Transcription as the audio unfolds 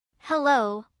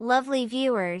Hello, lovely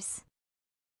viewers.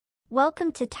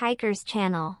 Welcome to Tiger's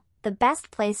channel, the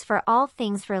best place for all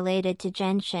things related to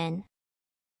Genshin.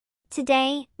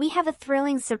 Today, we have a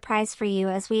thrilling surprise for you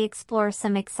as we explore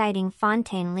some exciting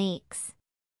Fontaine leaks.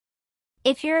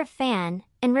 If you're a fan,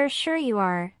 and we're sure you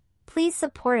are, please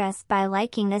support us by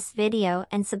liking this video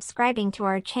and subscribing to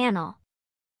our channel.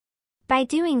 By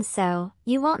doing so,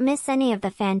 you won't miss any of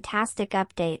the fantastic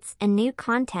updates and new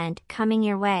content coming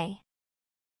your way.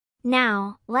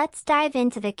 Now, let's dive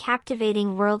into the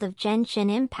captivating world of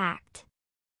Genshin Impact.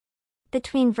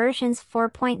 Between versions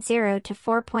 4.0 to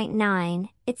 4.9,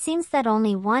 it seems that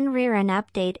only one rerun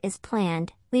update is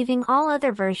planned, leaving all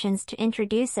other versions to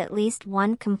introduce at least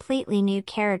one completely new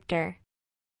character.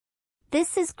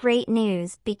 This is great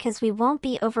news because we won't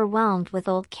be overwhelmed with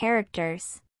old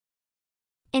characters.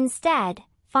 Instead,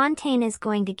 Fontaine is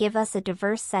going to give us a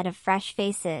diverse set of fresh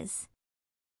faces.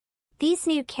 These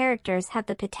new characters have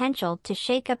the potential to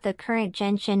shake up the current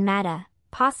Genshin meta,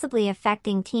 possibly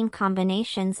affecting team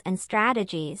combinations and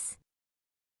strategies.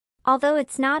 Although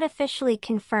it's not officially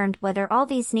confirmed whether all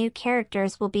these new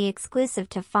characters will be exclusive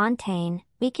to Fontaine,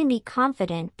 we can be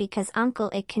confident because Uncle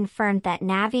It confirmed that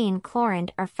Navia and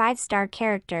Clorinde are 5-star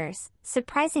characters,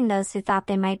 surprising those who thought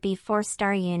they might be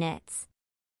 4-star units.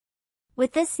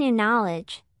 With this new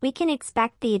knowledge, we can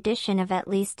expect the addition of at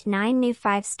least 9 new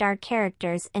 5-star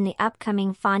characters in the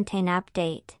upcoming Fontaine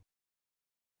update.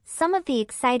 Some of the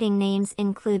exciting names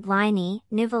include Liney,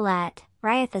 Neuvillette,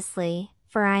 Ryathusly,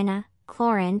 Farina,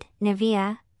 Clorinde,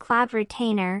 Navia, Cloud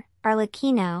Retainer,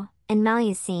 Arlecchino, and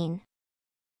Melusine.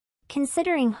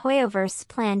 Considering Hoyoverse's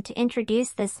plan to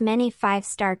introduce this many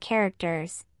 5-star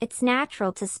characters, it's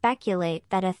natural to speculate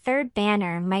that a third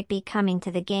banner might be coming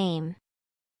to the game.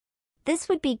 This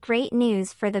would be great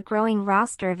news for the growing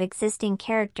roster of existing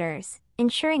characters,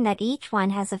 ensuring that each one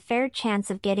has a fair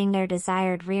chance of getting their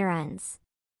desired reruns.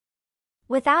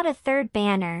 Without a third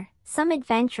banner, some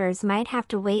adventurers might have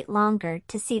to wait longer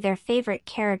to see their favorite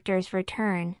characters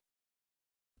return.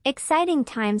 Exciting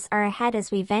times are ahead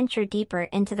as we venture deeper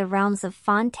into the realms of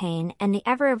Fontaine and the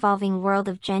ever-evolving world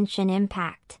of Genshin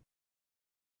Impact.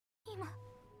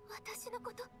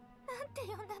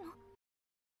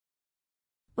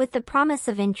 With the promise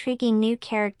of intriguing new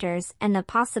characters and the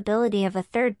possibility of a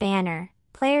third banner,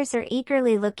 players are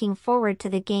eagerly looking forward to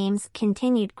the game's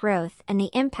continued growth and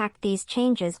the impact these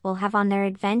changes will have on their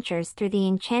adventures through the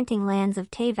enchanting lands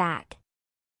of Teyvat.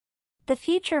 The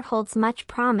future holds much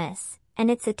promise,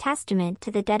 and it's a testament to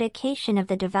the dedication of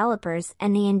the developers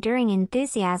and the enduring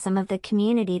enthusiasm of the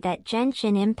community that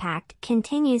Genshin Impact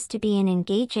continues to be an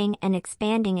engaging and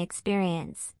expanding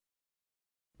experience.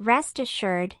 Rest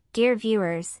assured, dear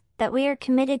viewers, that we are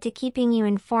committed to keeping you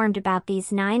informed about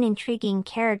these 9 intriguing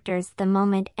characters the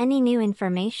moment any new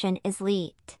information is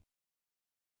leaked.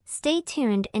 Stay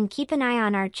tuned and keep an eye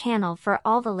on our channel for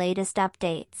all the latest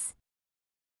updates.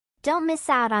 Don't miss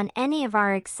out on any of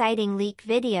our exciting leak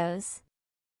videos.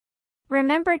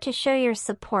 Remember to show your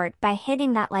support by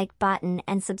hitting that like button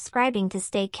and subscribing to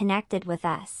stay connected with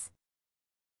us.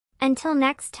 Until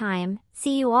next time,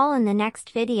 see you all in the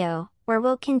next video, where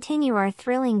we'll continue our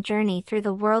thrilling journey through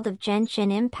the world of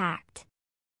Genshin Impact.